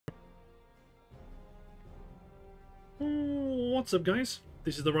What's up, guys?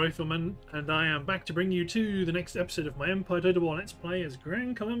 This is the Rifleman, and I am back to bring you to the next episode of my Empire Total War Let's Play as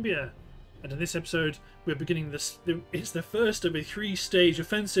Gran Colombia. And in this episode, we're beginning this. It's the first of a three-stage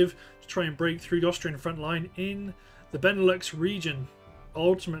offensive to try and break through the Austrian front line in the Benelux region. Our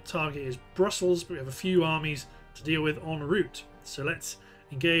ultimate target is Brussels, but we have a few armies to deal with en route. So let's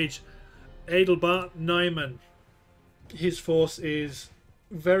engage Adelbart Neumann. His force is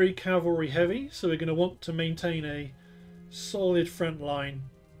very cavalry heavy, so we're going to want to maintain a solid front line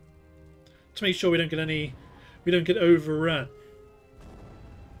to make sure we don't get overrun.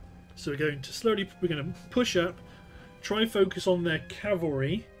 So we're going to push up, try and focus on their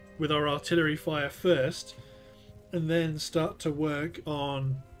cavalry with our artillery fire first, and then start to work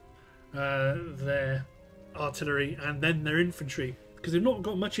on their artillery and then their infantry, because they've not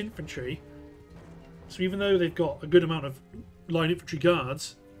got much infantry. So even though they've got a good amount of line infantry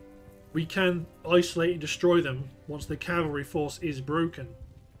guards, we can isolate and destroy them once the cavalry force is broken.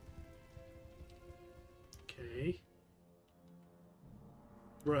 Okay.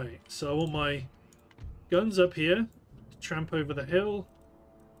 Right, so I want my guns up here to tramp over the hill.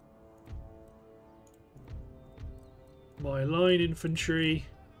 My line infantry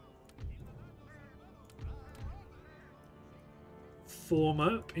form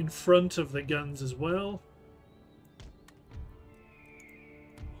up in front of the guns as well.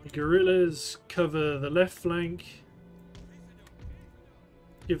 The guerrillas cover the left flank.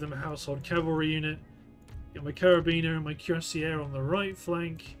 Give them a household cavalry unit. Get my carabiner and my cuirassier on the right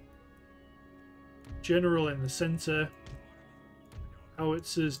flank. General in the centre.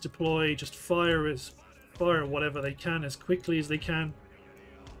 Howitzers deploy. Just fire whatever they can as quickly as they can.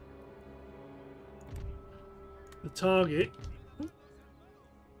 The target.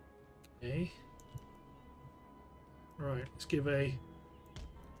 Okay. Right, let's give a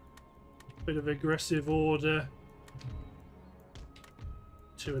bit of aggressive order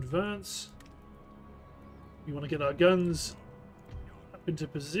to advance. We want to get our guns up into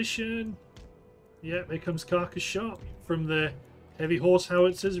position. Yeah, there comes carcass shot from the heavy horse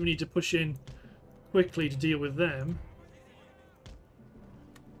howitzers. We need to push in quickly to deal with them.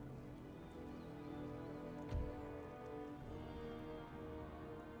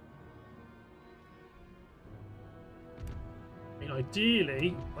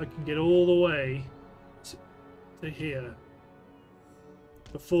 Ideally, I can get all the way to here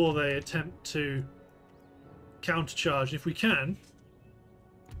before they attempt to countercharge. If we can,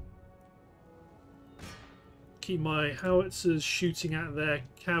 keep my howitzers shooting at their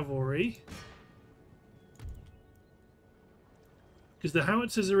cavalry, because the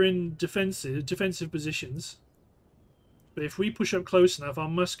howitzers are in defensive positions. But if we push up close enough, our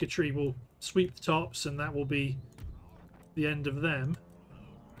musketry will sweep the tops, and that will be the end of them.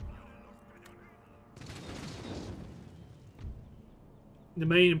 The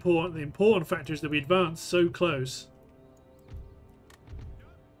important factor is that we advance so close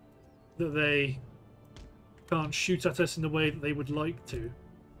that they can't shoot at us in the way that they would like to.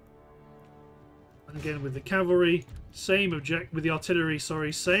 And again, with the cavalry, with the artillery,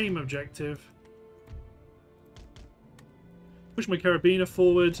 same objective. Push my carabiner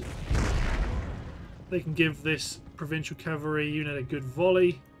forward. They can give this provincial cavalry unit a good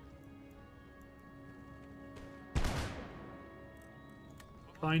volley.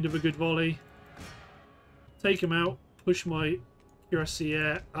 Kind of a good volley. Take him out. Push my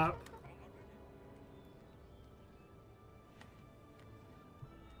cuirassier up.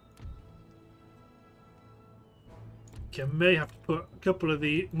 Okay, I may have to put a couple of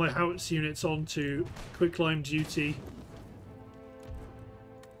my howitzer units onto quicklime duty.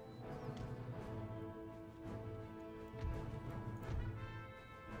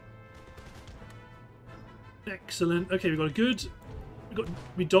 Excellent. Okay,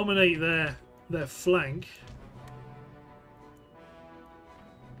 we dominate their flank.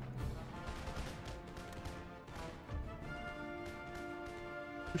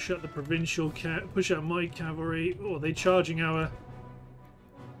 Push out the push out my cavalry. Oh, are they charging our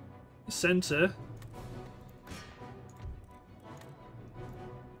centre?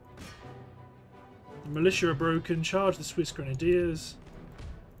 The militia are broken. Charge the Swiss Grenadiers.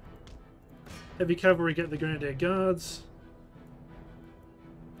 Heavy cavalry get the Grenadier Guards.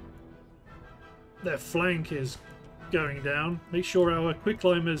 Their flank is going down. Make sure our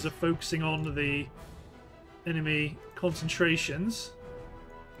quicklimers are focusing on the enemy concentrations.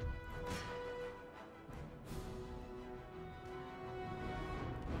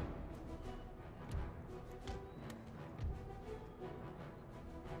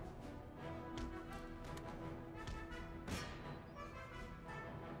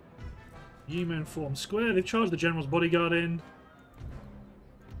 U-men form square. They've charged the general's bodyguard in.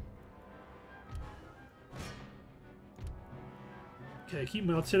 Okay, keep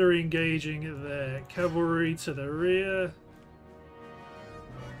my artillery engaging their cavalry to the rear.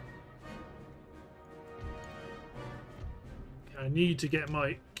 I need to get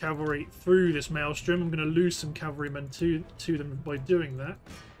my cavalry through this maelstrom. I'm going to lose some cavalrymen to them by doing that.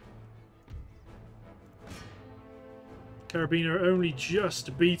 Carabiner are only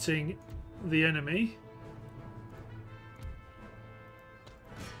just beating the enemy.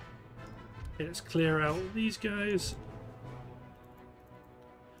 Okay, let's clear out these guys.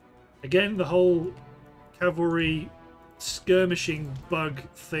 Again, the whole cavalry skirmishing bug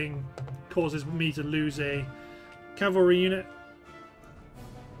thing causes me to lose a cavalry unit.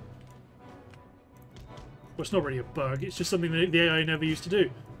 Well, it's not really a bug, it's just something that the AI never used to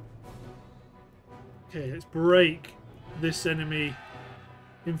do. Okay, let's break this enemy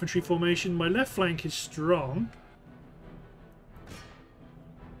infantry formation. My left flank is strong.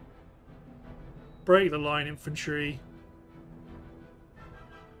 Break the line infantry.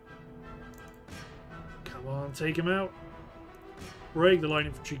 Come on, take him out. Break the line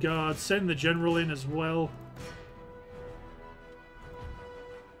infantry guard. Send the general in as well.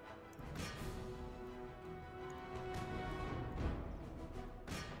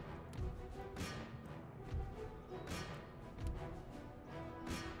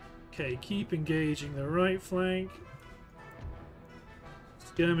 Okay, keep engaging the right flank.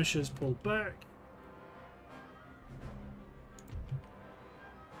 Skirmishers pull back.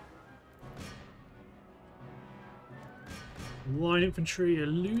 Line infantry are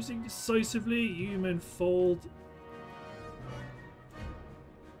losing decisively. You men fold.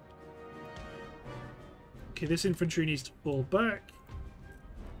 Okay, this infantry needs to fall back.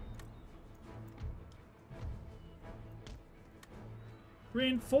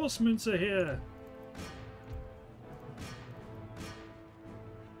 Reinforcements are here.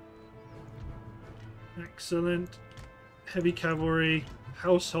 Excellent. Heavy cavalry,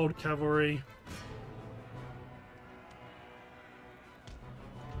 household cavalry.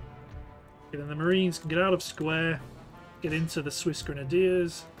 Okay, then the Marines can get out of square, get into the Swiss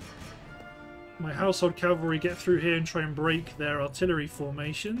Grenadiers. My household cavalry get through here and try and break their artillery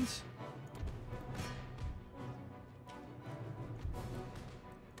formations.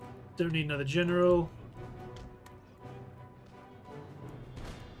 Don't need another general.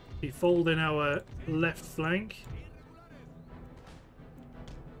 We fold in our left flank.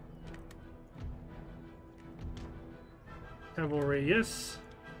 Cavalry, yes.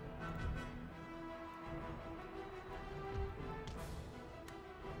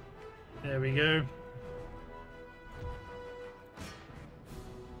 There we go.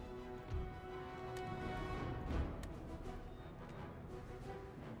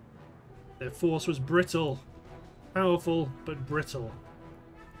 Their force was brittle. Powerful, but brittle.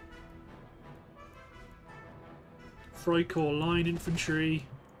 Freikorps line infantry.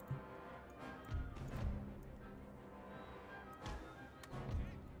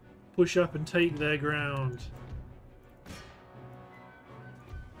 Push up and take their ground.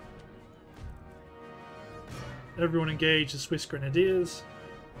 Everyone engage the Swiss Grenadiers.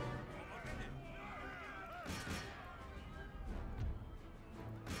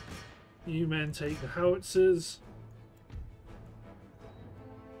 You men take the howitzers.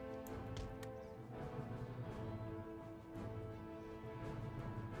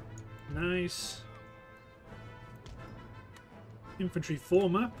 Nice. Infantry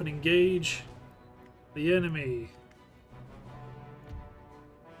form up and engage the enemy.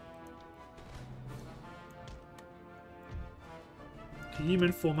 Okay, you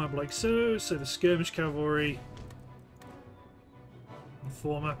men form up like so, so the skirmish cavalry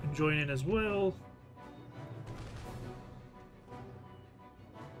form up and join in as well.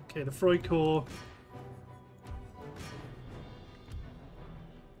 Okay, the Freikorps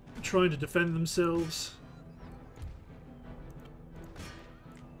are trying to defend themselves.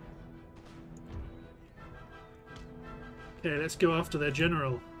 Okay, let's go after their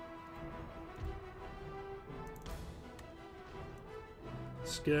general.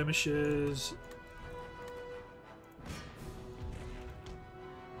 Skirmishers.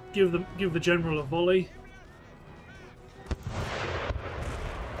 Give the general a volley.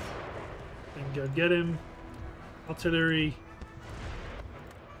 And go get him. Artillery.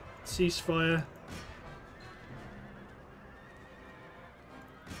 Ceasefire.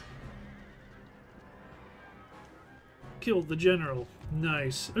 Killed the general.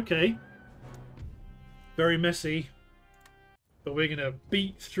 Nice. Okay. Very messy. But we're going to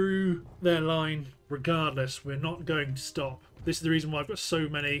beat through their line regardless. We're not going to stop. This is the reason why I've got so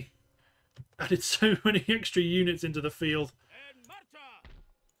many... added so many extra units into the field.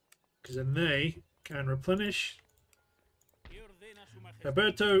 Because then they can replenish.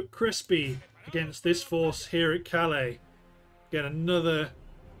 Roberto Crespi against this force here at Calais. Again, another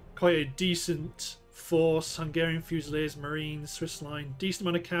quite a decent force. Hungarian Fusiliers, Marines, Swiss line. Decent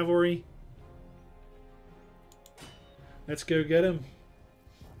amount of cavalry. Let's go get them.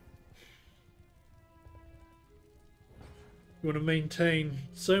 We want to maintain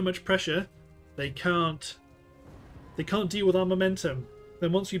so much pressure they can't deal with our momentum.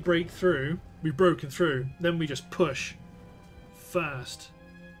 Then once we break through, we've broken through, then we just push fast.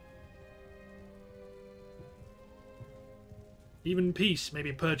 Even peace may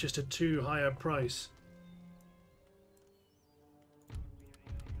be purchased at too high a price.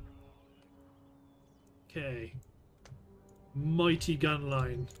 Okay. Mighty gun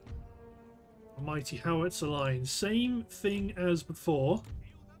line. Mighty howitzer line. Same thing as before.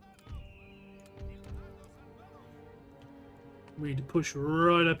 We need to push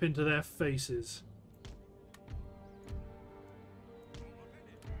right up into their faces.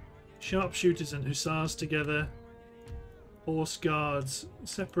 Sharpshooters and hussars together. Horse guards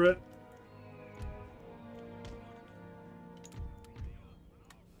separate.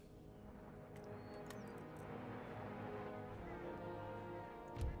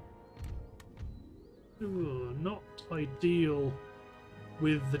 Ooh, not ideal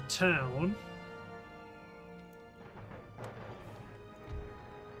with the town.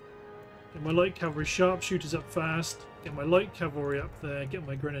 Get my light cavalry sharpshooters up fast. Get my light cavalry up there. Get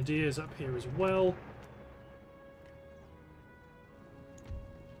my grenadiers up here as well.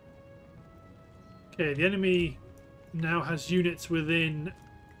 Okay, the enemy now has units within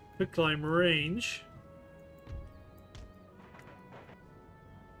quicklime range.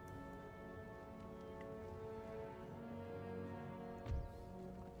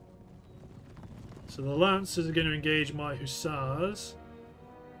 So the lancers are going to engage my hussars.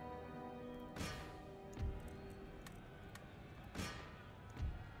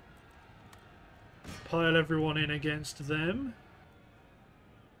 Pile everyone in against them.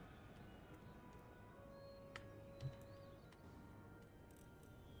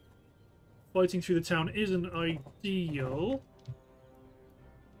 Fighting through the town isn't ideal.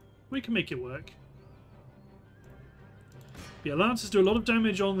 We can make it work. Yeah, lancers do a lot of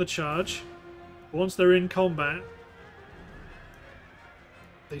damage on the charge. But once they're in combat,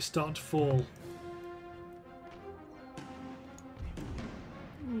 they start to fall.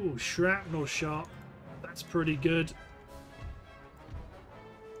 Ooh, shrapnel shot. That's pretty good.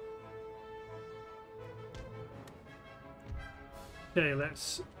 Okay,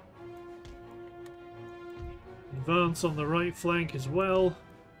 let's advance on the right flank as well.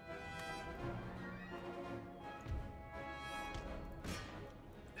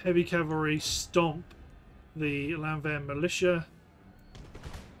 Heavy cavalry stomp the Landwehr militia.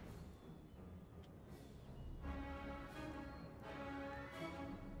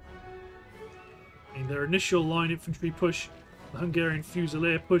 In their initial line infantry push, the Hungarian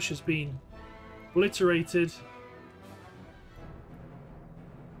Fusilier push has been obliterated.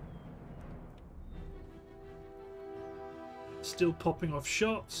 Still popping off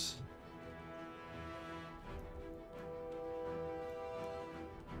shots.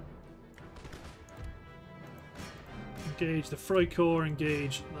 Engage the Freikorps,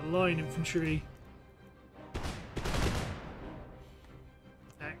 engage the line infantry.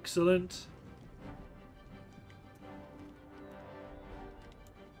 Excellent.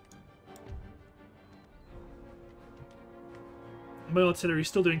 My artillery is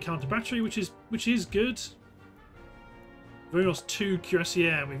still doing counter battery, which is good. We've only lost 2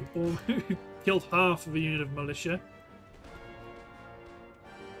 cuirassiers. We've almost killed half of a unit of militia.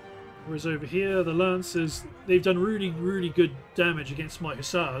 Whereas over here, the lancers, they've done really good damage against my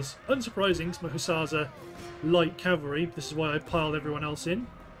hussars. Unsurprising, because my hussars are light cavalry. This is why I piled everyone else in.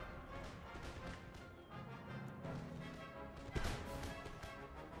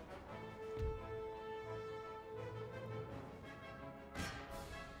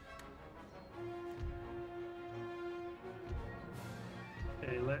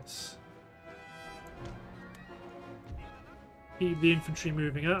 Okay, let's keep the infantry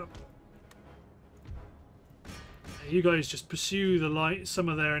moving up. You guys just pursue some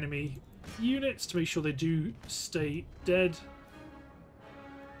of their enemy units to make sure they do stay dead.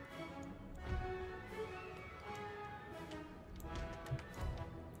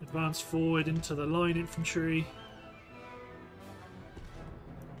 Advance forward into the line infantry.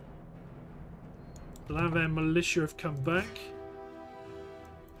 The Landwehr militia have come back.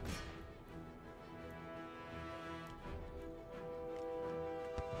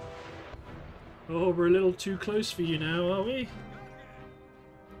 Oh, we're a little too close for you now, are we?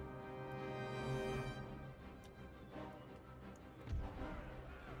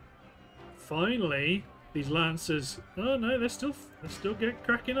 finally, these lancers. Oh no, they're still get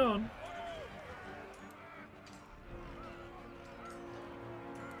cracking on.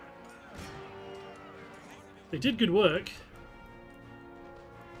 They did good work.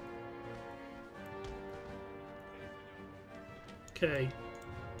 Okay,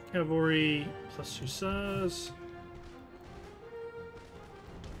 cavalry plus hussars.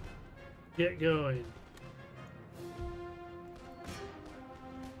 Get going.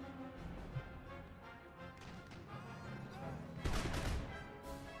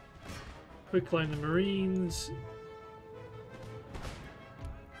 Quick line the Marines.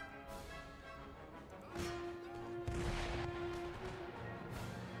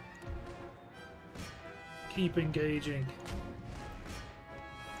 Keep engaging.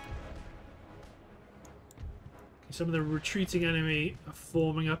 Some of the retreating enemy are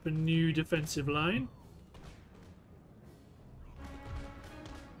forming up a new defensive line.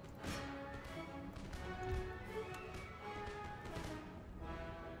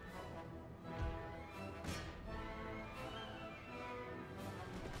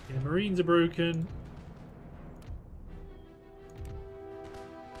 The Marines are broken.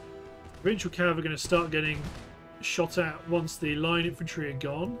 Provincial Cav are going to start getting shot at once the line infantry are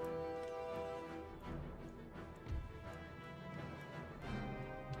gone.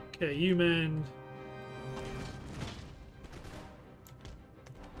 Okay, you men.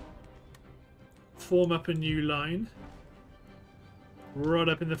 Form up a new line. Right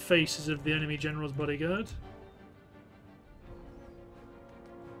up in the faces of the enemy general's bodyguard.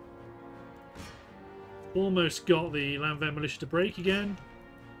 Almost got the Lanvin militia to break again.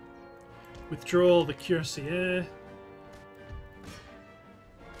 Withdraw the cuirassier.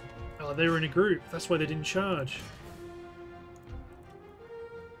 Oh, they were in a group. That's why they didn't charge.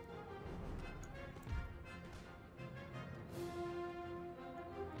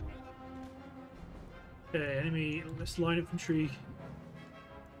 Okay, enemy, let's line infantry.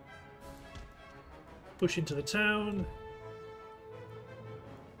 Push into the town.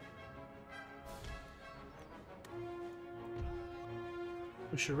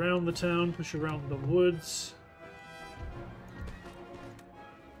 Push around the town, push around the woods.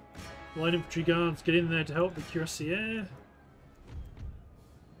 Light infantry guards get in there to help the cuirassier.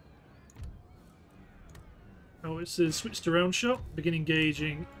 Oh, it's a switched around shot. Begin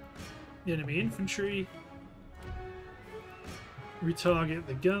engaging the enemy infantry. Retarget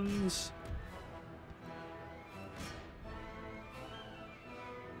the guns.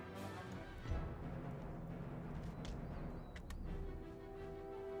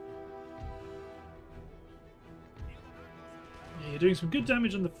 Yeah, you're doing some good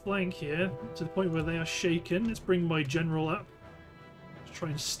damage on the flank here, to the point where they are shaken. Let's bring my general up. Let's try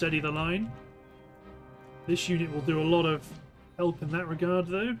and steady the line. This unit will do a lot of help in that regard,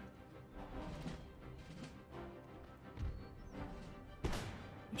 though.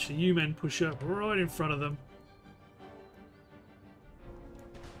 Actually, you men push up right in front of them.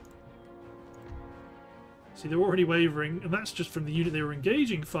 See, they're already wavering, and that's just from the unit they were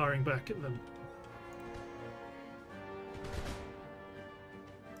engaging firing back at them.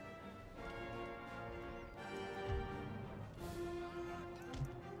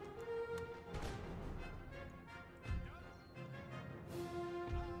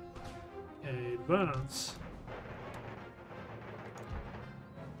 Okay, advance.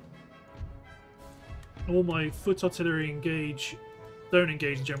 All my foot artillery don't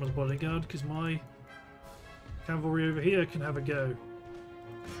engage the general's bodyguard, because my cavalry over here can have a go.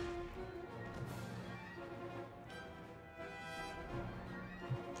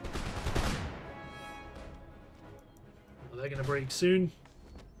 Well, they're going to break soon.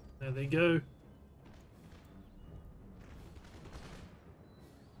 There they go.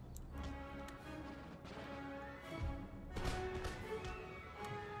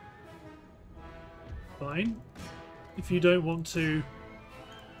 Fine. If you don't want to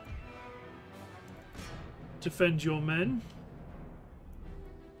defend your men,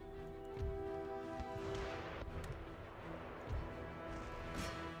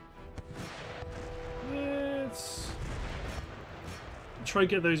 let's try to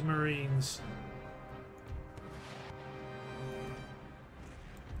get those Marines.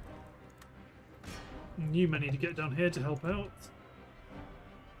 And you men need to get down here to help out.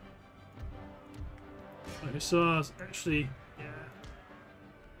 My hussars, actually, yeah,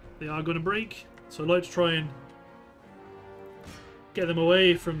 they are going to break, so I'd like to try and get them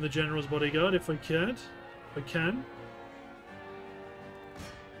away from the general's bodyguard if I can.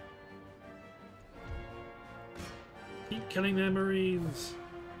 Keep killing their Marines.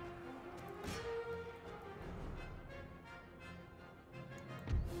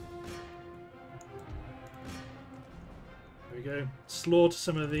 slaughter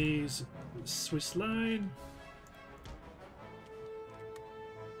some of these Swiss line.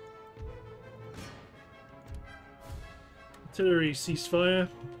 Artillery ceasefire.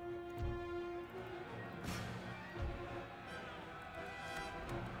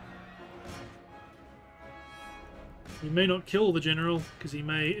 We may not kill the general because he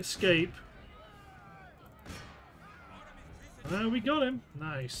may escape. We got him.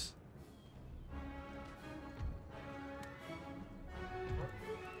 Nice.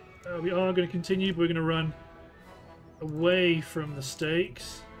 We are going to continue, but we're going to run away from the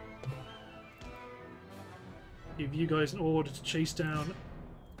stakes. Give you guys an order to chase down.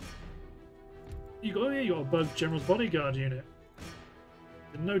 You got a bug general's bodyguard unit.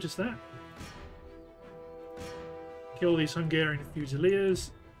 Didn't notice that. Kill these Hungarian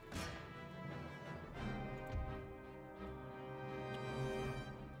Fusiliers.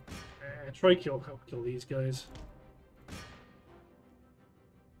 Try help kill these guys.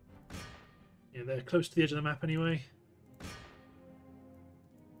 Yeah, they're close to the edge of the map anyway.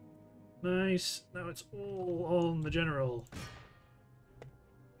 Nice. Now it's all on the general.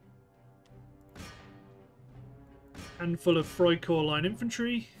 Handful of Freikorps line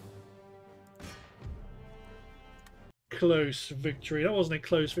infantry. Close victory. That wasn't a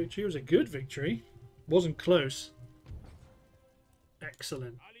close victory, it was a good victory. Wasn't close.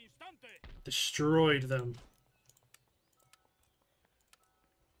 Excellent. Destroyed them.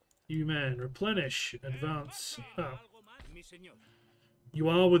 You men, replenish, advance up. You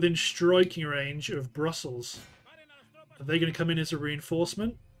are within striking range of Brussels. Are they going to come in as a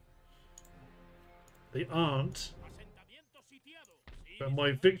reinforcement? They aren't. But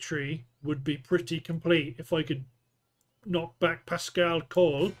my victory would be pretty complete if I could knock back Pascal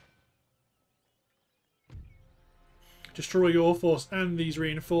Cole. Destroy your force and these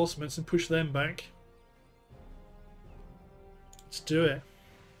reinforcements and push them back. Let's do it.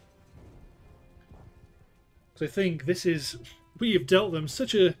 So I think this is... We have dealt them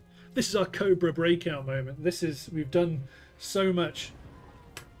such a... This is our Cobra breakout moment. This is... We've done so much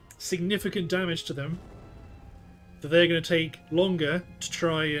significant damage to them that they're going to take longer to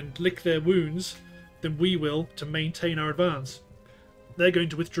try and lick their wounds than we will to maintain our advance. They're going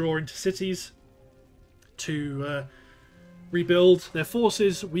to withdraw into cities to rebuild their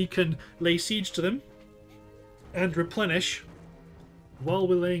forces. We can lay siege to them and replenish while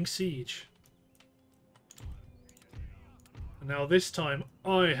we're laying siege. Now this time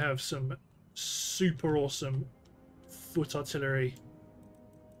I have some super awesome foot artillery.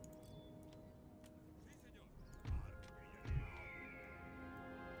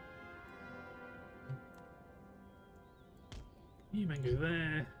 You man go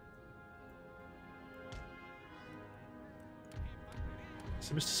there.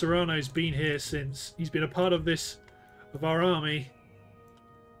 So Mr. Serrano's been here since... He's been a part of this, of our army,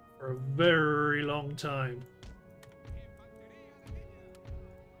 for a very long time.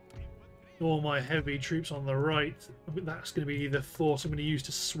 All my heavy troops on the right. That's going to be the force I'm going to use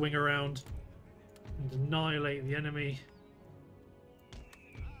to swing around and annihilate the enemy.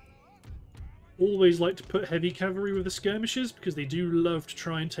 Always like to put heavy cavalry with the skirmishers because they do love to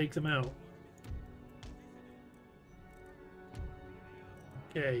try and take them out.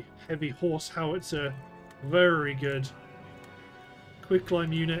 Okay, heavy horse howitzer, very good.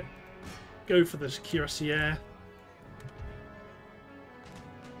 Quicklime unit, go for the cuirassier.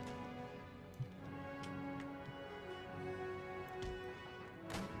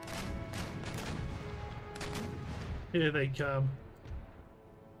 Here they come.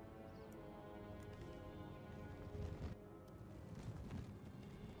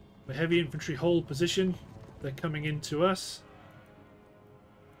 The heavy infantry hold position. They're coming into us.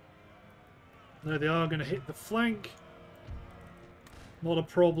 No, they are going to hit the flank. Not a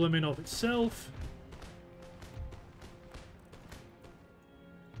problem in of itself.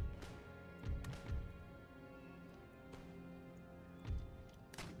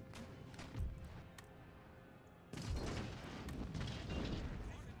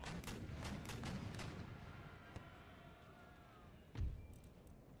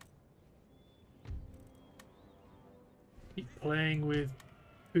 Keep playing with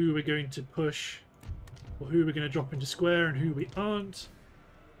who we're going to push, or who we're going to drop into square and who we aren't.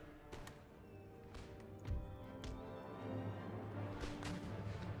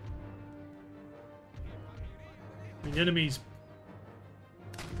 I mean, the enemy's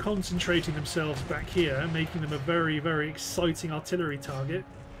concentrating themselves back here, making them a very, very exciting artillery target.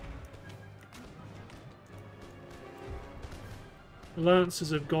 The Lancers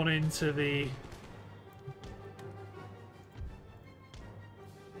have gone into the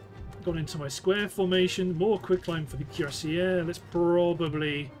gone into my square formation. More quicklime for the cuirassier. Let's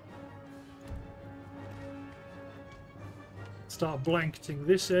probably start blanketing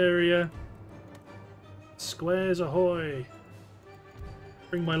this area. Squares ahoy!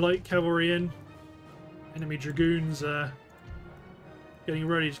 Bring my light cavalry in. Enemy dragoons getting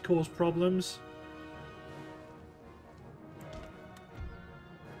ready to cause problems.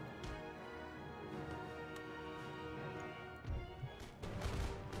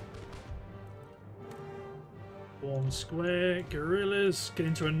 One square. Guerrillas get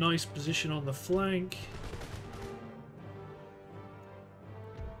into a nice position on the flank.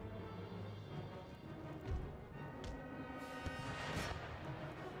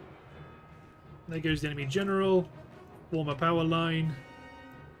 There goes the enemy general. Form a power line.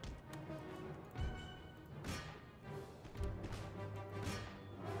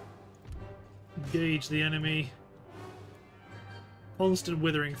 Engage the enemy. Constant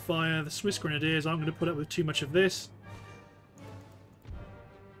withering fire. The Swiss Grenadiers aren't going to put up with too much of this.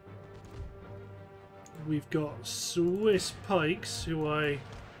 We've got Swiss pikes, who I've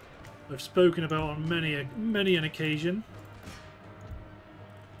spoken about on many an occasion.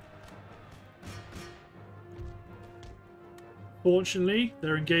 Fortunately,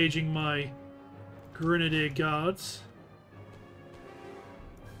 they're engaging my Grenadier Guards.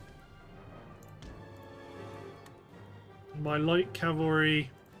 My light cavalry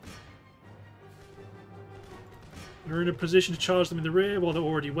are in a position to charge them in the rear while they're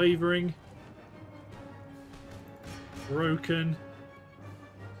already wavering. Broken.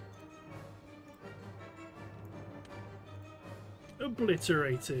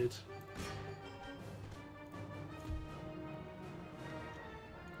 Obliterated.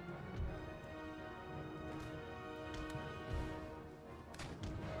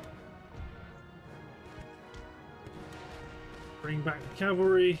 Bring back the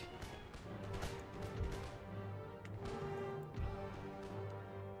cavalry.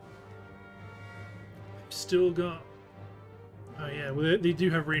 Still got... Oh yeah, well, they do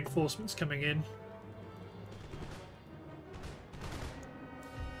have reinforcements coming in.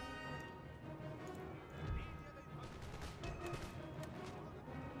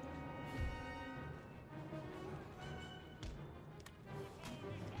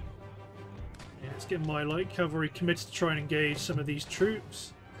 Let's get my light cavalry committed to try and engage some of these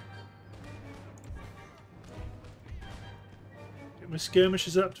troops. Get my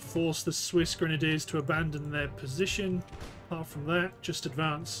skirmishers up to force the Swiss Grenadiers to abandon their position. Apart from that, just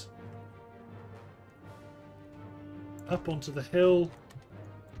advance up onto the hill.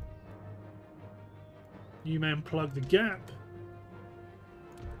 New men plug the gap.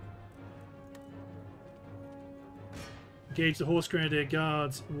 Engage the Horse Grenadier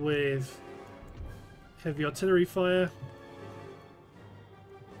Guards with heavy artillery fire.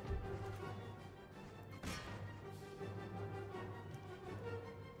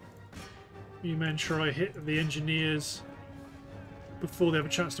 You men try hit the engineers before they have a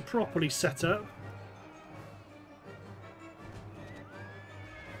chance to properly set up.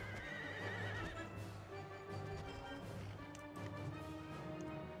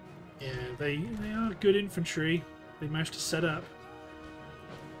 Yeah, they are good infantry. They managed to set up.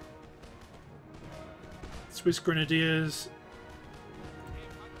 Swiss Grenadiers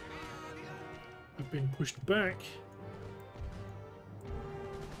have been pushed back.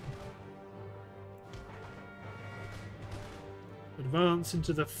 Advance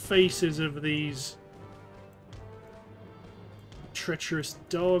into the faces of these treacherous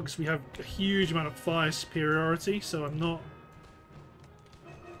dogs. We have a huge amount of fire superiority, so I'm not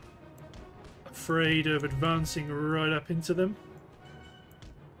afraid of advancing right up into them.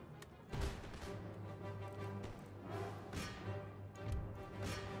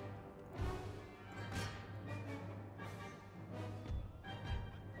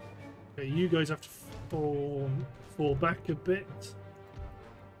 Okay, you guys have to fall back a bit.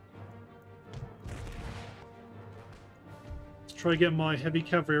 Let's try to get my heavy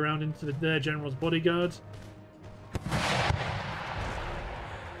cavalry around into their general's bodyguard.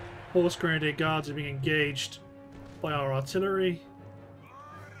 Horse Grenadier Guards are being engaged by our artillery.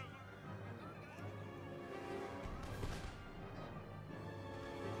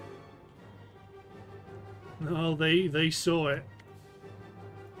 No, they saw it.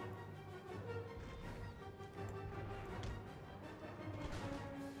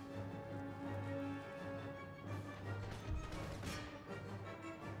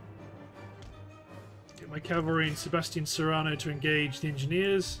 Get my cavalry and Sebastian Serrano to engage the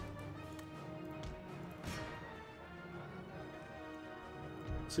engineers.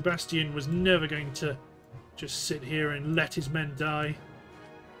 Sebastian was never going to just sit here and let his men die.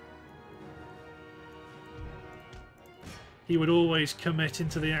 he would always commit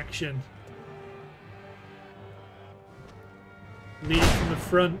into the action. Lead from the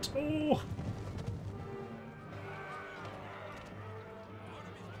front. Oh!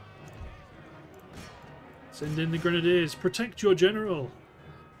 Send in the grenadiers. Protect your general.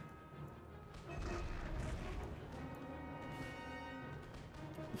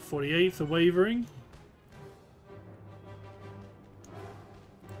 The 48th are wavering.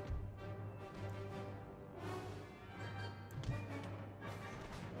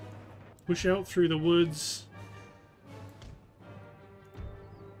 Push out through the woods.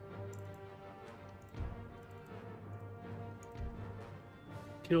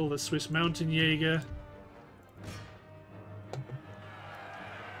 Kill the Swiss mountain Jäger.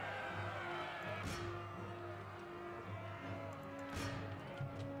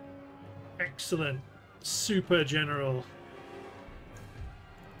 Excellent. Super general.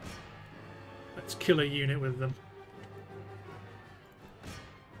 Let's kill a unit with them.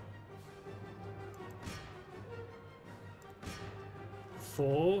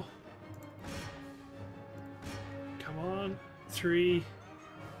 Four. Come on. 3,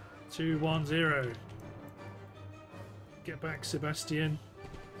 2, 1, 0. Get back, Sebastian.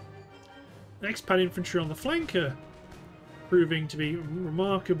 Expat infantry on the flanker, proving to be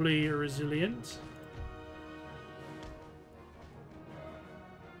remarkably resilient.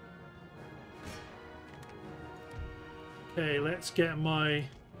 Okay, let's get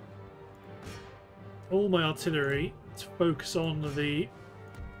all my artillery to focus on the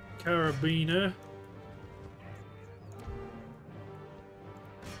carabiner.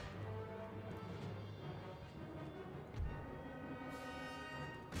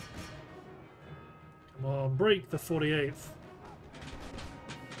 Come on, break the 48th.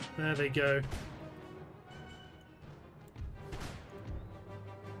 There they go.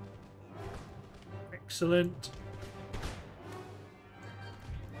 Excellent.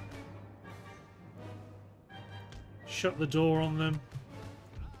 Shut the door on them.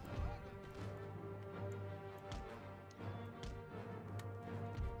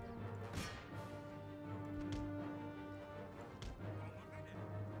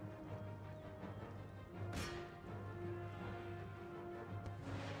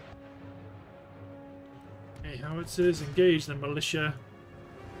 Okay, howitzers, engage the militia.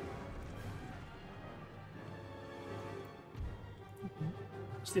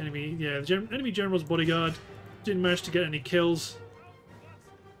 It's the enemy, yeah, the enemy general's bodyguard. Didn't manage to get any kills.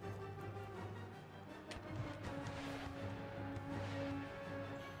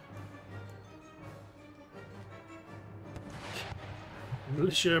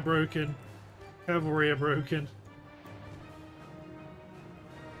 Militia are broken. Cavalry are broken.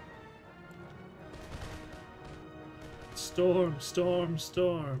 Storm, storm,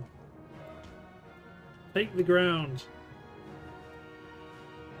 storm. Take the ground.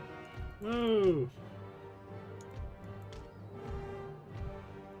 Whoa.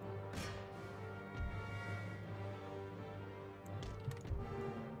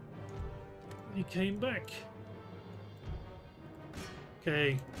 He came back.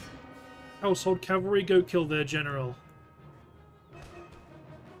 Okay. Household cavalry, go kill their general.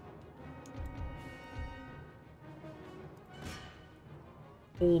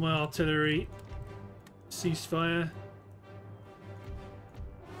 All my artillery, ceasefire.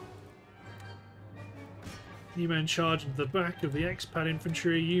 You men charge into the back of the expat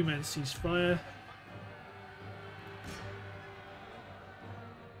infantry. You men ceasefire.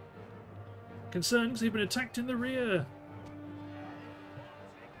 Concerned because they've been attacked in the rear.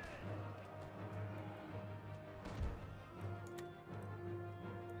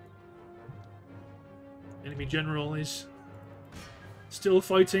 Enemy general is still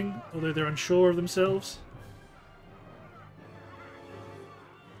fighting, although they're unsure of themselves.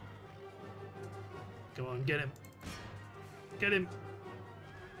 Come on, get him. Get him.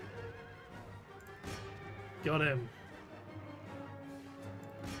 Got him.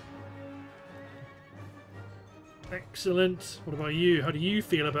 Excellent. What about you? How do you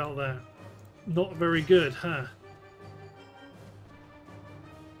feel about that? Not very good, huh?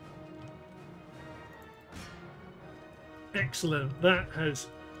 Excellent. That has...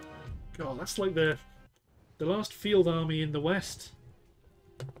 God, that's like the last field army in the West.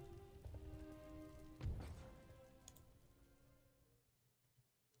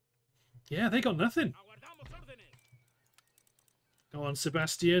 Yeah, they got nothing. Go on,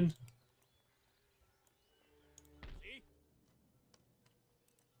 Sebastian.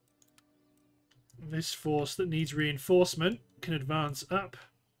 This force that needs reinforcement can advance up.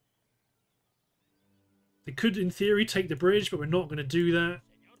 They could, in theory, take the bridge, but we're not going to do that.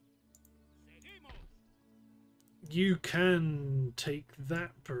 you can take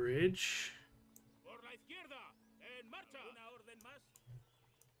that bridge.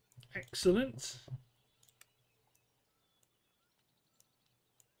 Excellent.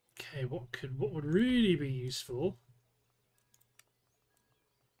 Okay, what would really be useful?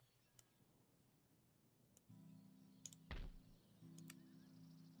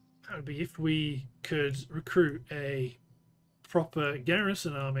 That would be if we could recruit a proper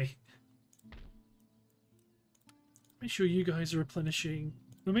garrison army. Make sure you guys are replenishing.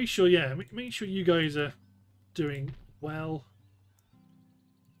 Well, make sure, yeah, make sure you guys are doing well.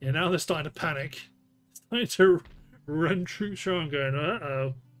 Yeah, now they're starting to panic. Starting to run troops around going,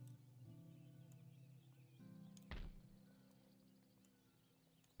 uh-oh.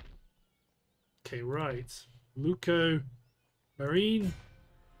 Okay, right. Luco, Marine.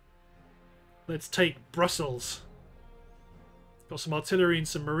 Let's take Brussels. Got some artillery and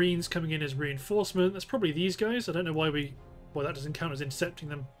some Marines coming in as reinforcement. That's probably these guys. I don't know why that doesn't count as intercepting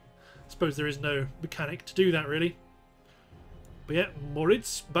them. I suppose there is no mechanic to do that, really. But yeah,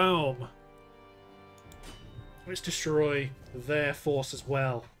 Moritz Baum. Let's destroy their force as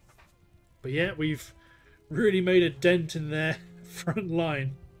well. But yeah, we've really made a dent in their front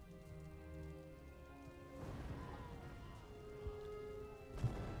line.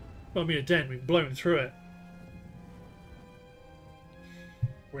 Well, I mean a dent, we've blown through it.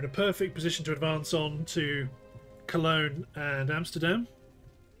 We're in a perfect position to advance on to Cologne and Amsterdam.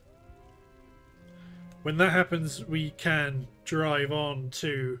 When that happens, we can drive on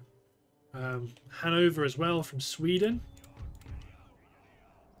to Hanover as well from Sweden.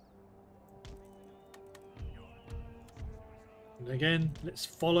 And again, let's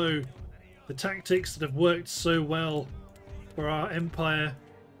follow the tactics that have worked so well for our empire,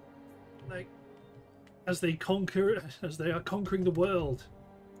 like as they are conquering the world.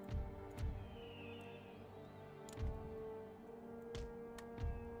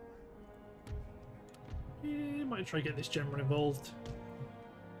 Yeah, might try to get this general involved.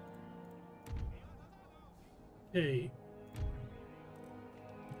 Okay.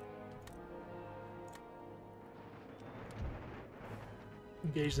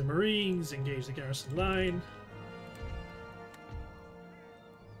 Engage the Marines, engage the garrison line.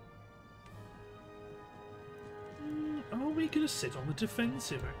 Are we going to sit on the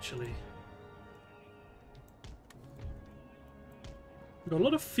defensive, actually? We've got a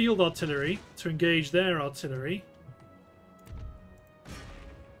lot of field artillery to engage their artillery.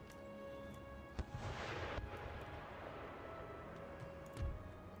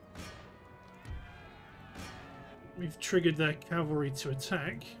 We've triggered their cavalry to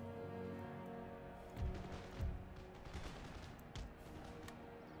attack.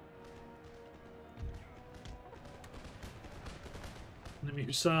 Enemy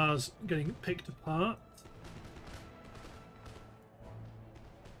hussars getting picked apart.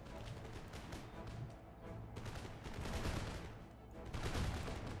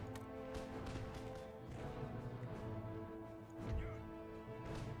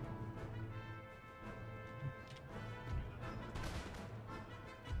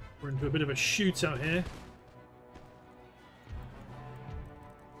 We're into a bit of a shootout here.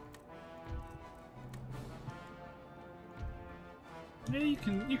 Yeah,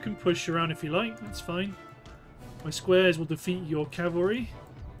 you can push around if you like, that's fine. My squares will defeat your cavalry.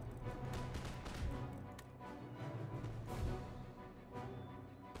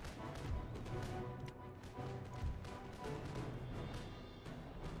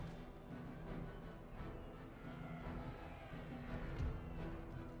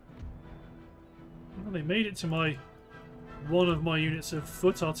 Well, they made it to one of my units of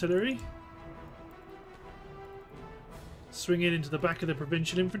foot artillery. Swing in into the back of the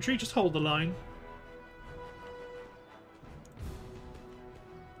provincial infantry. Just hold the line.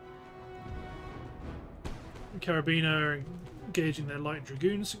 The Carabiner are engaging their light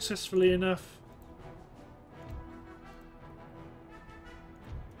dragoons successfully enough.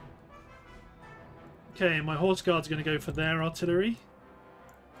 Okay, my horse guards are going to go for their artillery.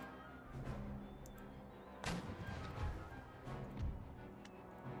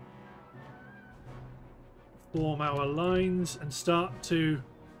 Form our lines and start to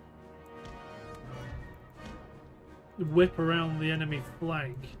whip around the enemy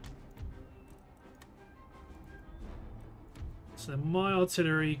flank. So my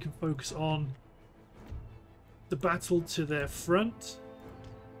artillery can focus on the battle to their front.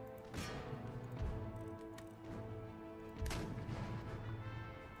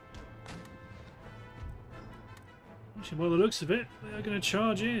 Actually, by the looks of it, they're going to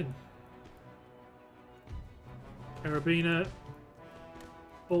charge in. Carabiner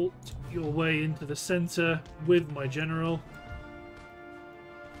bolt your way into the centre with my general.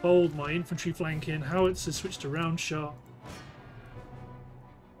 Hold my infantry flank in. Howitzers switch to round shot.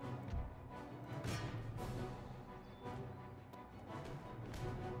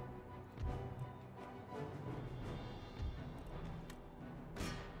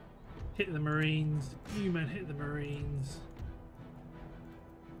 Hit the Marines. You men hit the Marines.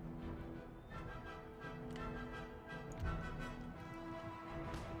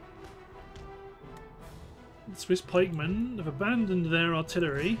 The Swiss pikemen have abandoned their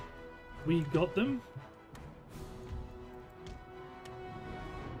artillery. We got them.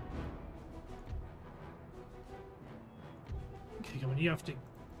 Okay, come on, you have to...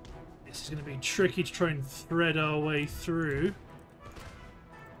 This is going to be tricky to try and thread our way through.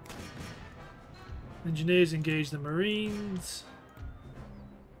 Engineers engage the Marines.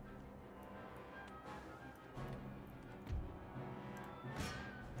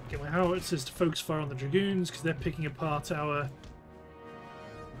 Get my howitzers to focus fire on the Dragoons because they're picking apart our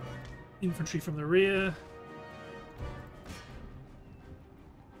infantry from the rear.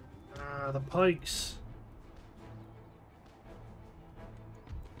 The pikes.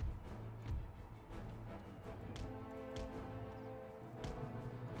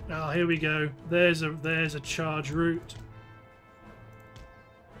 Oh, here we go. There's a charge route.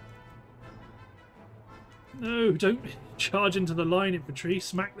 No, don't charge into the line infantry.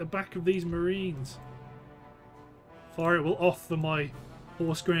 Smack the back of these Marines. Fire it will off for my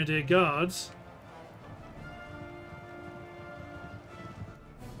Horse Grenadier Guards.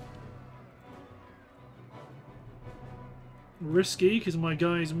 Risky, because my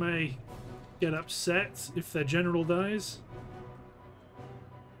guys may get upset if their general dies.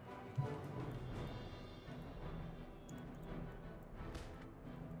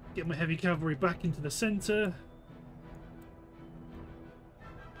 Get my heavy cavalry back into the centre.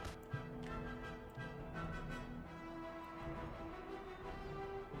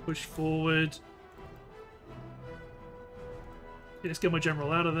 Push forward. Yeah, let's get my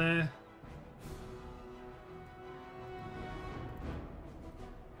general out of there.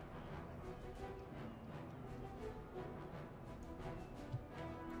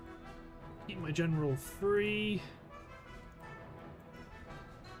 Keep my general free.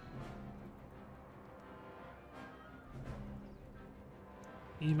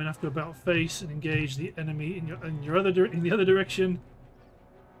 You men have to about face and engage the enemy in the other direction.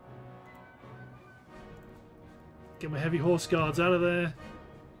 Get my heavy horse guards out of there.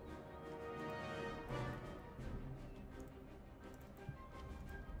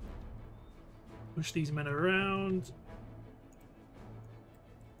 Push these men around.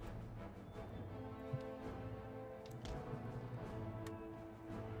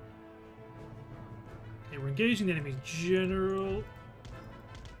 Okay, we're engaging the enemy's general.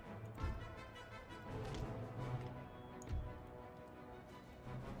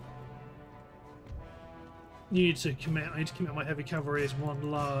 You need to commit. I need to commit my heavy cavalry as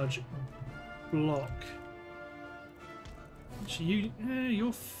one large block. Actually,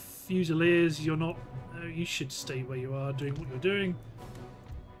 your Fusiliers, you're not. You should stay where you are, doing what you're doing.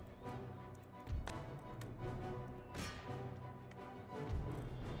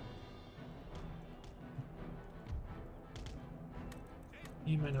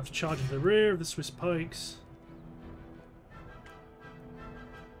 You may have to charge into the rear of the Swiss pikes.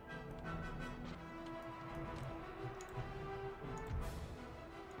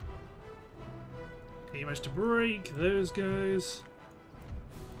 You managed to break those guys.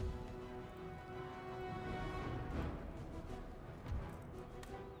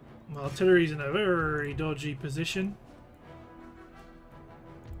 My artillery's in a very dodgy position.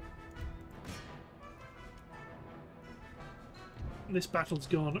 This battle's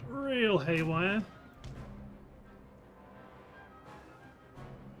gone real haywire.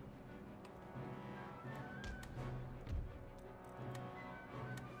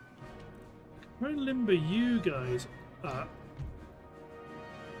 Where limber you guys are?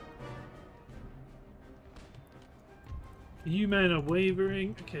 You men are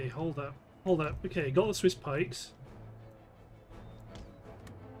wavering. Okay, hold up. Hold up. Okay, got the Swiss pikes.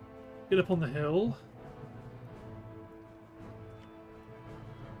 Get up on the hill.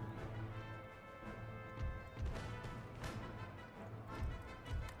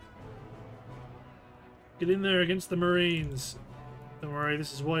 Get in there against the Marines. Don't worry,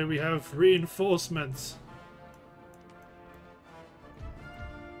 this is why we have reinforcements.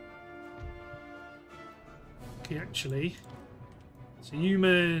 Okay, actually. So you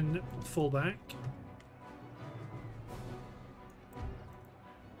men fall back.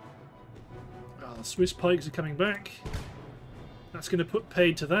 The Swiss pikes are coming back. That's going to put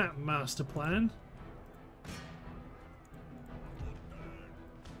paid to that master plan.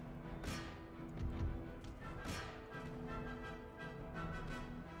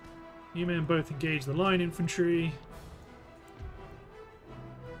 You men both engage the line infantry.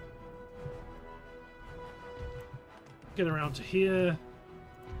 Get around to here.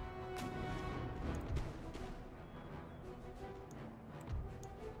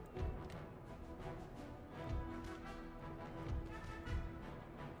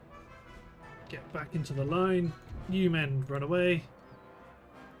 Get back into the line. You men run away.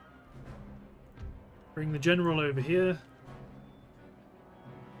 Bring the general over here.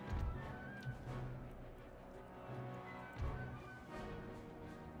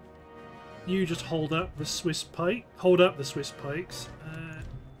 You just hold up the Swiss pike. Hold up the Swiss pikes.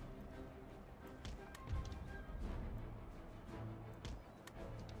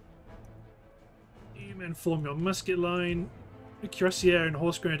 You men form your musket line. The cuirassier and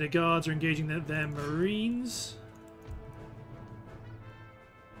horse grenadier guards are engaging their marines.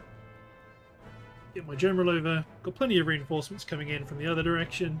 Get my general over. Got plenty of reinforcements coming in from the other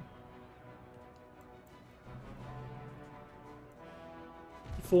direction.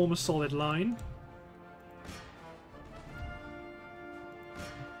 Form a solid line.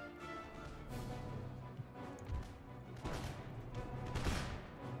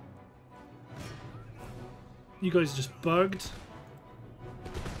 You guys are just bugged.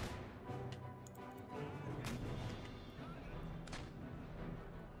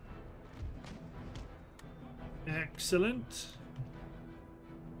 Excellent.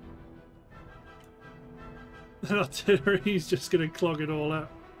 The artillery's just going to clog it all up.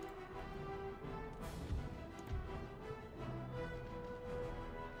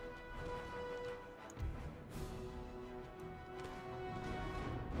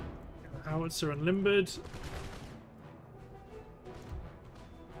 Howitzer unlimbered.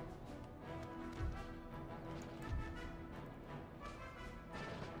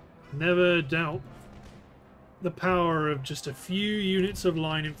 Never doubt the power of just a few units of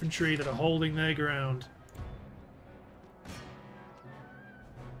line infantry that are holding their ground.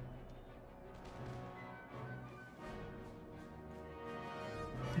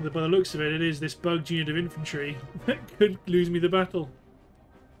 By the looks of it, it is this bugged unit of infantry that could lose me the battle.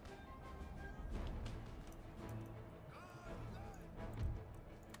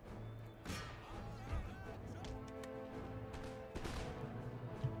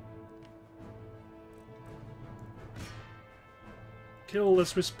 Kill the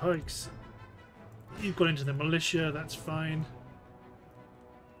Swiss pikes. You've got into the militia, that's fine.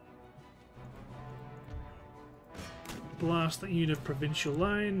 Blast that unit of provincial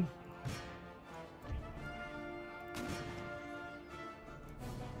line.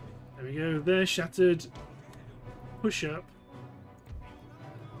 There we go, they're shattered. Push up.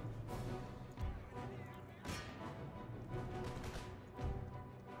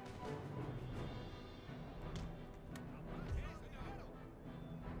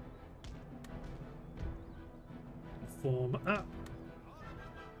 Form up.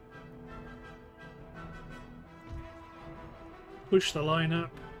 Push the line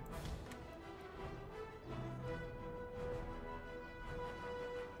up.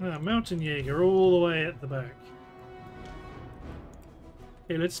 Mountain Jaeger all the way at the back.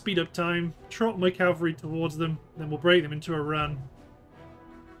 Okay, let's speed up time. Trot my cavalry towards them, then we'll break them into a run.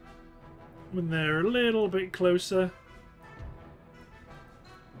 When they're a little bit closer.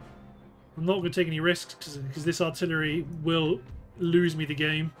 I'm not going to take any risks because this artillery will lose me the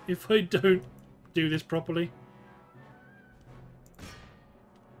game if I don't do this properly.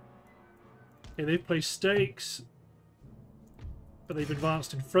 Okay, they've placed stakes, but they've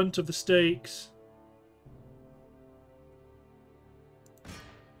advanced in front of the stakes.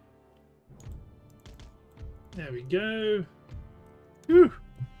 There we go. Whew.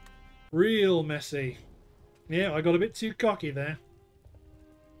 Real messy. Yeah, I got a bit too cocky there.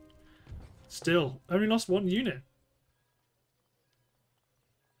 Still, only lost one unit.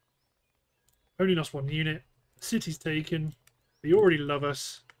 Only lost one unit. City's taken. They already love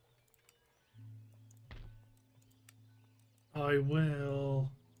us. I will...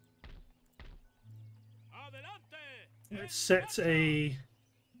 Let's set a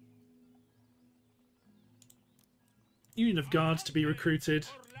unit of guards to be recruited.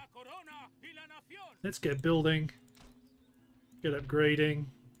 Let's get building. Get upgrading.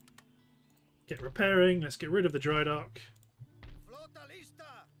 Get repairing. Let's get rid of the dry dock.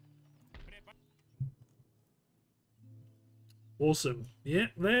 Awesome. Yeah,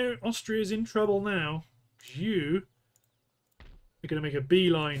 there. Austria's in trouble now. You are going to make a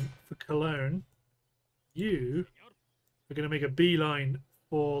beeline for Cologne. You We're going to make a beeline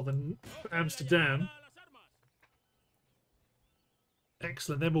for Amsterdam.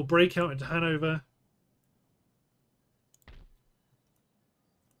 Excellent. Then we'll break out into Hanover.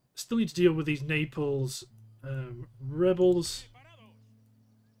 Still need to deal with these Naples rebels.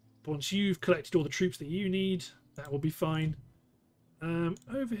 Once you've collected all the troops that you need, that will be fine.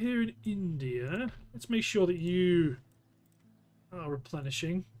 Over here in India, let's make sure that you are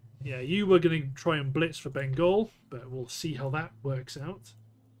replenishing. Yeah, you were going to try and blitz for Bengal, but we'll see how that works out.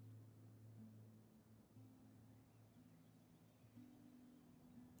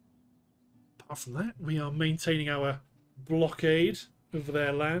 Apart from that, we are maintaining our blockade of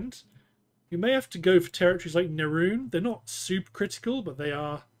their land. We may have to go for territories like Naroon. They're not super critical, but they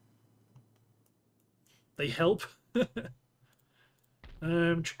are... they help.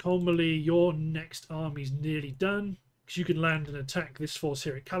 Trichomoli, your next army's nearly done. Because you can land and attack this force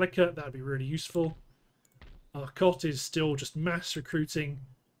here at Calicut. That would be really useful. Arcot is still just mass recruiting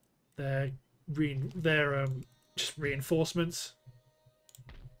their just reinforcements.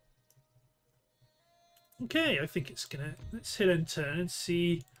 Okay, I think it's gonna... let's hit and turn and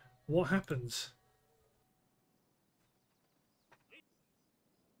see what happens.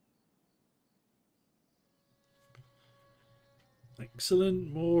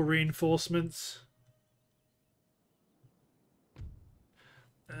 Excellent, more reinforcements.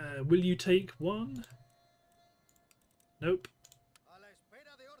 Will you take one? Nope.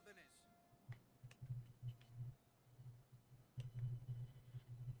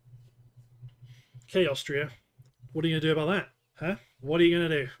 Okay, Austria. What are you going to do about that? Huh? What are you going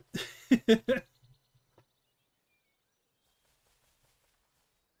to do?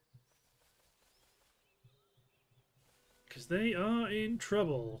 Because they are in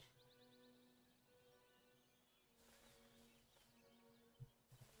trouble.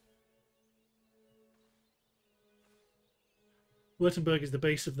 Württemberg is the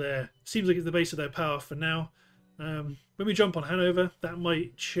base of their... seems like it's the base of their power for now. When we jump on Hanover, that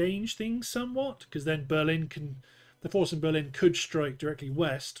might change things somewhat, because then Berlin can... the force in Berlin could strike directly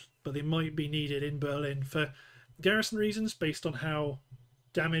west, but they might be needed in Berlin for garrison reasons based on how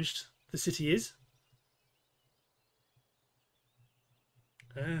damaged the city is.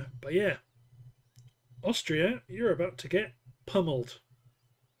 But yeah, Austria, you're about to get pummeled.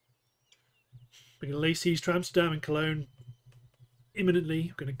 We're going to lay siege to Amsterdam and Cologne imminently.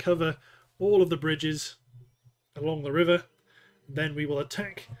 We're going to cover all of the bridges along the river. Then we will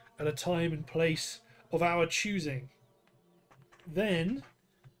attack at a time and place of our choosing. Then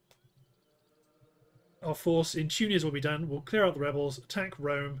our force in Tunis will be done. We'll clear out the rebels, attack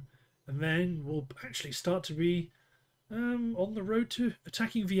Rome, and then we'll actually start to be on the road to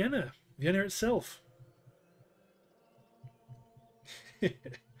attacking Vienna itself.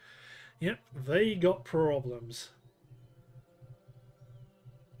 Yep, they got problems.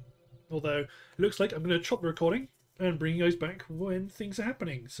 Although, it looks like I'm going to chop the recording and bring you guys back when things are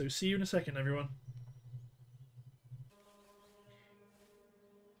happening. So see you in a second, everyone.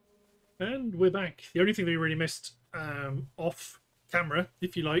 And we're back. The only thing that we really missed off camera,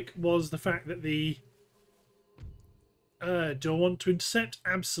 if you like, was the fact that the... do I want to intercept?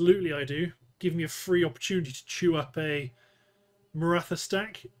 Absolutely I do. Give me a free opportunity to chew up a Maratha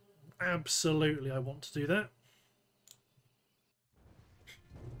stack. Absolutely I want to do that.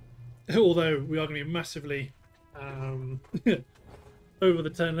 Although we are going to be massively over the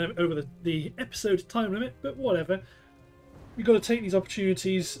turn limit, over the episode time limit, but whatever. We've got to take these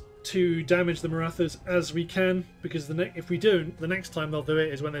opportunities to damage the Marathas as we can, because if we don't, the next time they'll do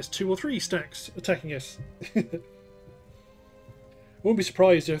it is when there's 2 or 3 stacks attacking us. Won't be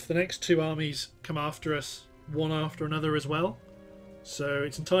surprised if the next 2 armies come after us, one after another as well. So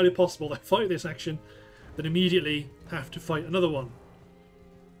it's entirely possible they fight this action, then immediately have to fight another one.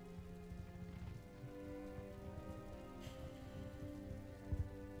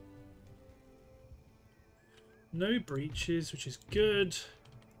 No breaches, which is good.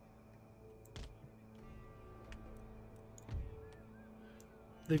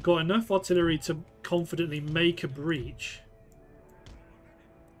 They've got enough artillery to confidently make a breach.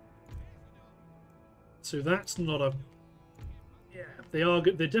 So that's not a... yeah, they are.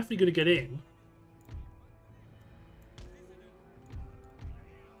 They're definitely going to get in.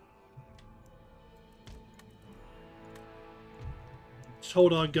 Just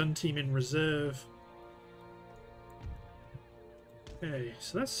hold our gun team in reserve. Okay,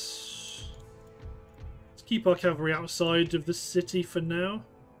 so let's keep our cavalry outside of the city for now.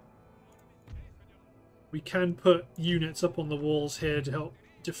 We can put units up on the walls here to help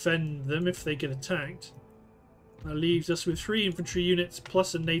defend them if they get attacked. That leaves us with 3 infantry units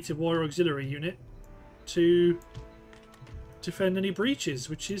plus a native warrior auxiliary unit to defend any breaches,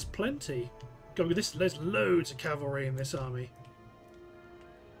 which is plenty. God, there's loads of cavalry in this army.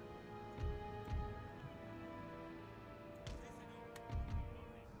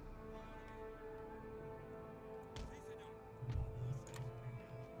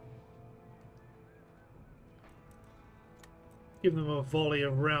 Give them a volley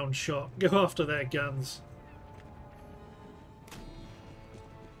of round shot. Go after their guns.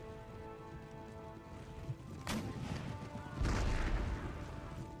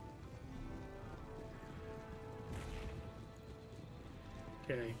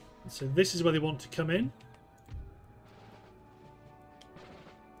 Okay, so this is where they want to come in.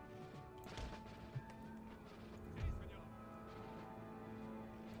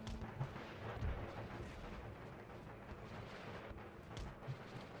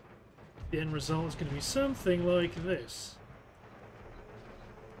 The end result is going to be something like this.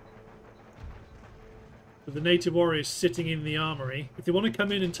 With the native warriors sitting in the armory. If they want to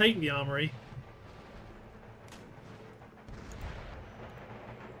come in and take the armory...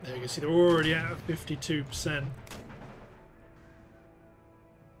 There you can see they're already out of 52%.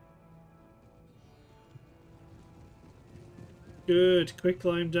 Good, quick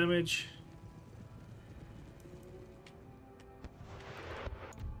climb damage.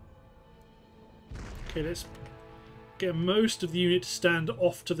 Okay, let's get most of the unit to stand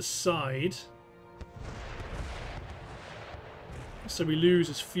off to the side. So we lose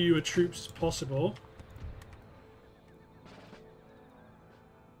as fewer troops as possible.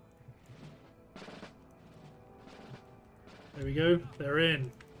 There we go, they're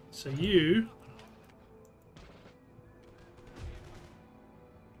in. So you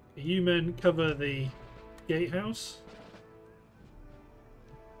men cover the gatehouse.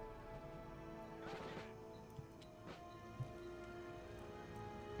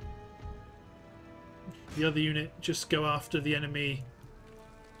 The other unit just go after the enemy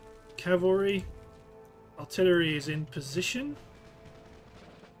cavalry. Artillery is in position.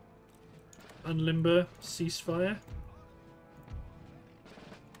 Unlimber, ceasefire.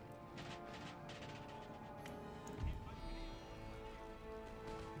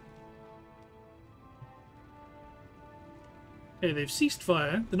 Okay, they've ceased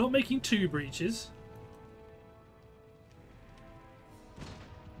fire. They're not making two breaches.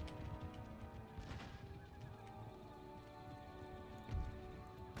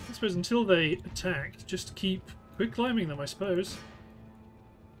 I suppose until they attack, just keep quick climbing them, I suppose.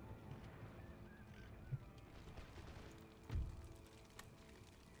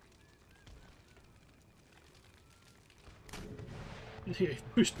 Here,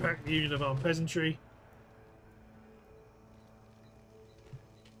 pushed back the unit of armed peasantry.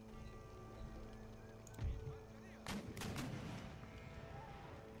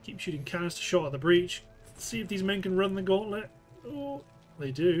 Keep shooting canister shot at the breach. See if these men can run the gauntlet. Oh,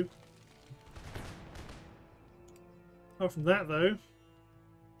 they do. Apart from that, though,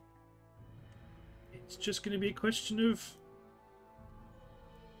 it's just going to be a question of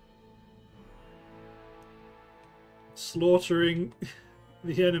slaughtering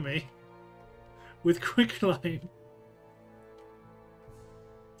the enemy with quicklime.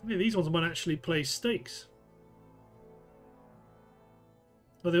 Maybe these ones might actually play stakes.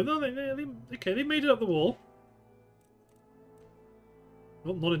 Oh, okay, they made it up the wall.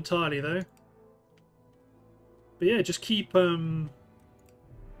 Not entirely, though. But yeah, just keep...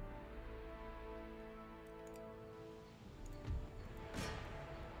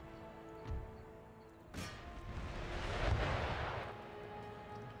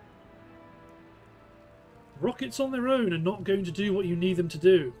 Rockets on their own are not going to do what you need them to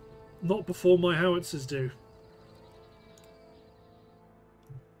do. Not before my howitzers do.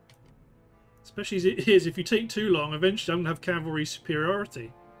 Especially as it is, if you take too long, eventually I'm going to have cavalry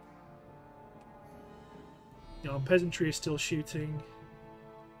superiority. The armed peasantry is still shooting.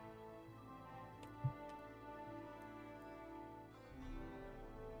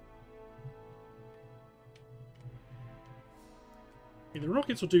 Yeah, the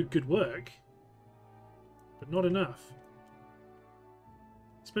rockets will do good work, but not enough.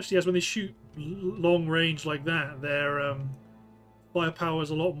 Especially as when they shoot long range like that, their firepower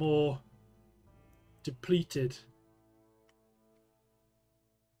is a lot more depleted.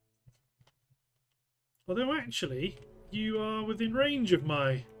 Although actually, you are within range of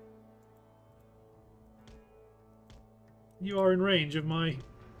my... You are in range of my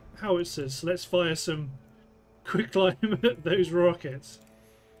howitzers, so let's fire some quicklime at those rockets.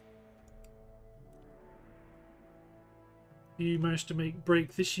 You managed to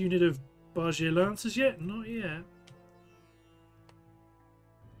break this unit of Bargier Lancers yet? Not yet.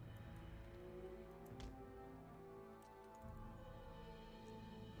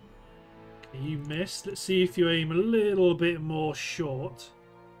 You missed. Let's see if you aim a little bit more short.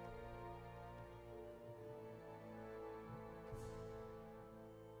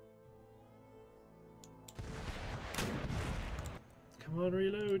 Come on,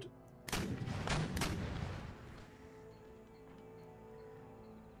 reload.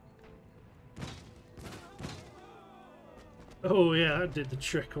 Oh yeah, that did the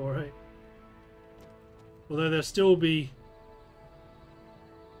trick alright. Although there'll still be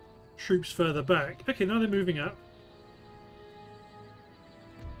troops further back. Okay, now they're moving up.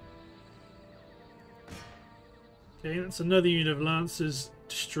 Okay, that's another unit of lancers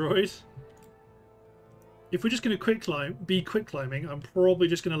destroyed. If we're just going to be quick climbing, I'm probably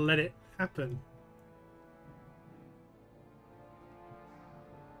just going to let it happen.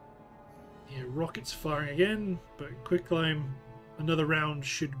 Yeah, rockets firing again, but quick climb, another round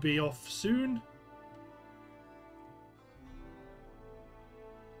should be off soon.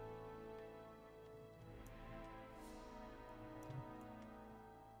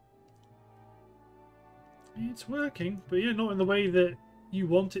 It's working, but yeah, not in the way that you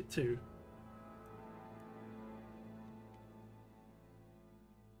want it to.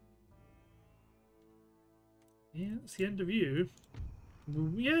 Yeah, that's the end of you.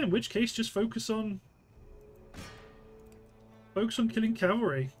 Yeah, in which case just focus on killing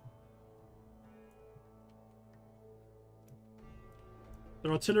cavalry.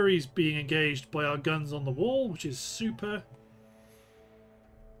 Their artillery is being engaged by our guns on the wall, which is super.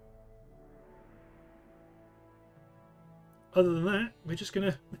 Other than that, we're just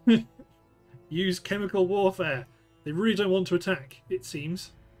gonna use chemical warfare. They really don't want to attack, it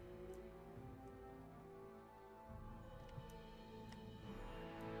seems.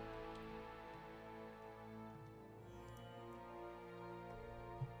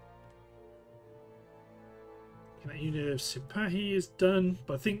 That unit of Sipahi is done,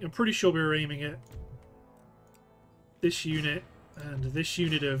 but I'm pretty sure we were aiming at this unit and this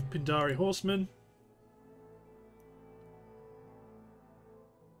unit of Pindari horsemen.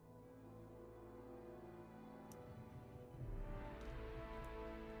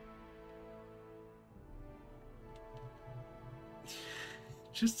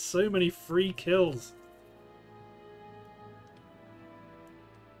 Just so many free kills.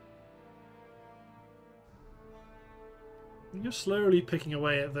 You're slowly picking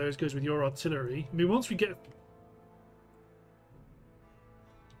away at those guys with your artillery. I mean, once we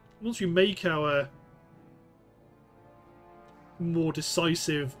make our more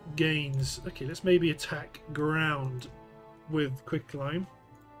decisive gains. Okay, let's maybe attack ground with quick climb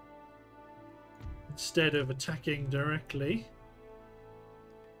instead of attacking directly.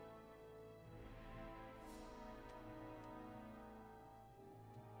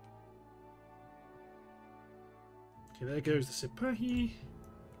 Okay, there goes the Sipahi.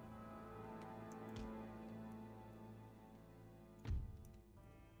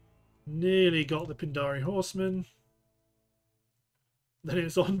 Nearly got the Pindari horseman. Then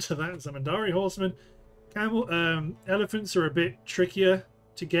it's on to that Zamindari horseman. Elephants are a bit trickier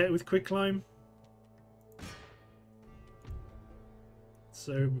to get with quick climb.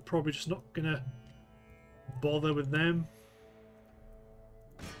 So we're probably just not gonna bother with them.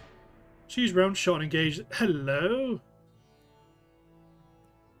 Choose round shot and engage. Hello.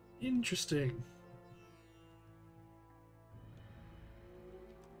 Interesting.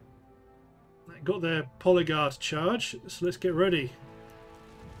 Got their polyguard charge, so let's get ready.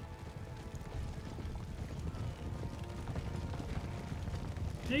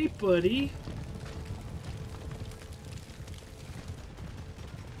 Hey, buddy.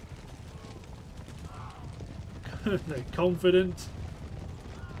 They're confident.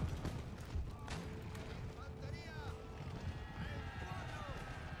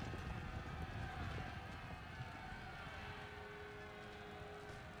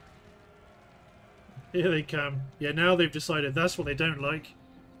 Here they come. Yeah, now they've decided that's what they don't like.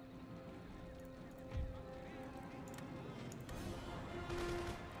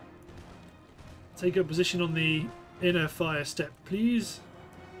 Take up position on the inner fire step, please.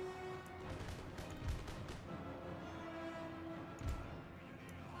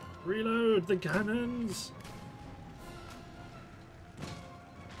 Reload the cannons.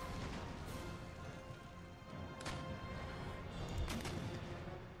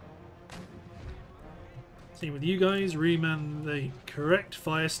 Same with you guys. Reman the correct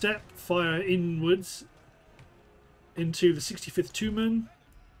fire step. Fire inwards into the 65th Two-Man.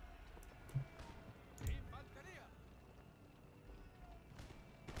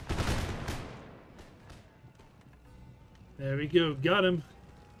 There we go. Got him.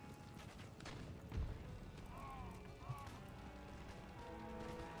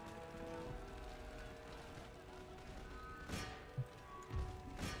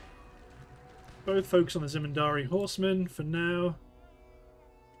 Both focus on the Zemindari horsemen for now.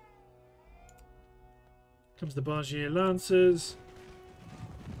 Comes the Bargier Lancers.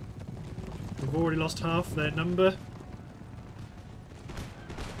 We've already lost half their number.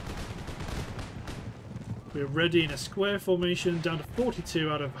 We're ready in a square formation, down to 42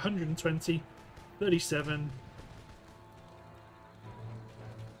 out of 120. 37.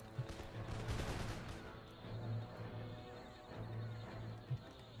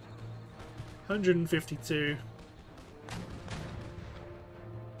 $152.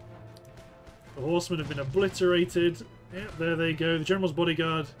 The horsemen have been obliterated. Yep, there they go. The general's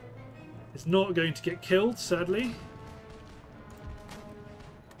bodyguard is not going to get killed, sadly.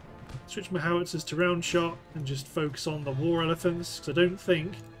 Switch my howitzers to round shot and just focus on the war elephants, because I don't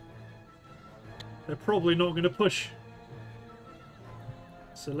think they're probably not going to push.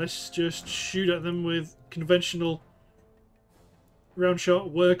 So let's just shoot at them with conventional round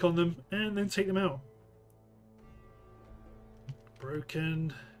shot, work on them, and then take them out.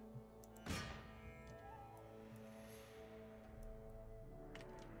 Broken.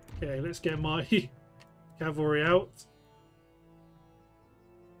 Okay, let's get my cavalry out.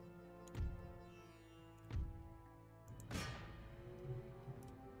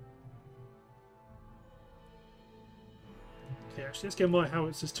 Okay, actually, let's get my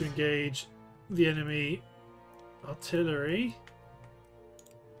howitzers to engage the enemy artillery.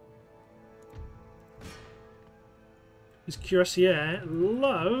 These cuirassiers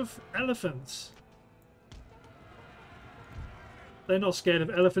love elephants. They're not scared of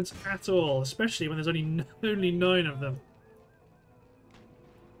elephants at all, especially when there's only 9 of them.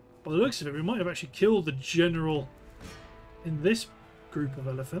 By the looks of it, we might have actually killed the general in this group of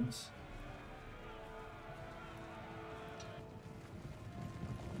elephants.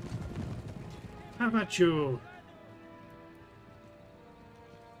 How about you?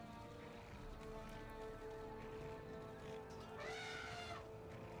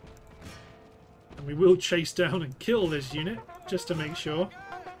 And we will chase down and kill this unit, just to make sure.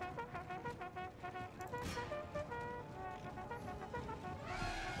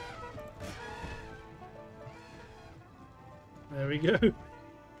 There we go.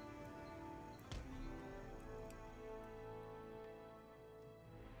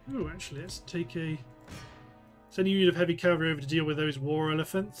 Oh, actually, let's take a... send a unit of heavy cavalry over to deal with those war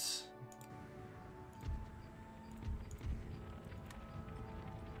elephants.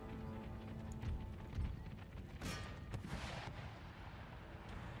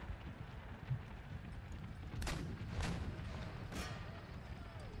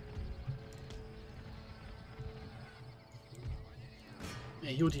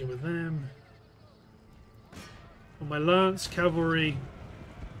 Yeah, you'll deal with them. On my lance cavalry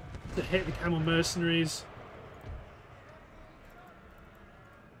to hit the camel mercenaries.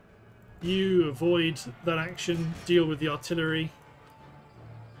 You avoid that action, deal with the artillery.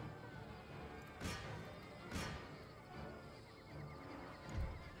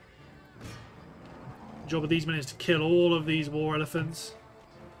 The job of these men is to kill all of these war elephants.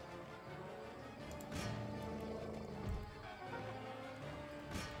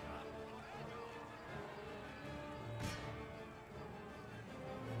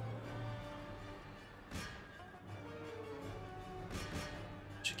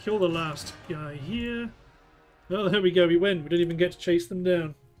 Kill the last guy here. Oh, there we go. We win. We didn't even get to chase them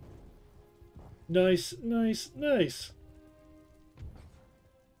down. Nice, nice, nice.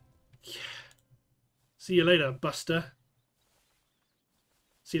 Yeah. See you later, Buster.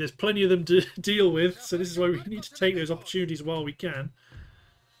 See, there's plenty of them to deal with, so this is why we need to take those opportunities while we can.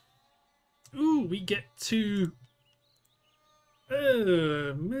 Ooh, we get to...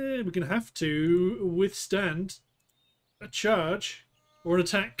 we're going to have to withstand a charge or an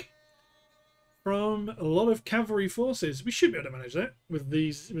attack from a lot of cavalry forces. We should be able to manage that with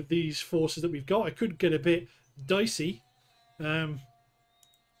these forces that we've got. I could get a bit dicey, but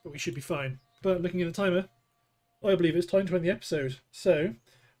we should be fine. But looking at the timer, I believe it's time to end the episode. So,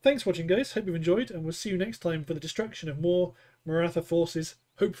 thanks for watching, guys. Hope you've enjoyed, and we'll see you next time for the destruction of more Maratha forces,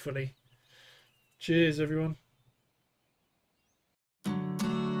 hopefully. Cheers, everyone.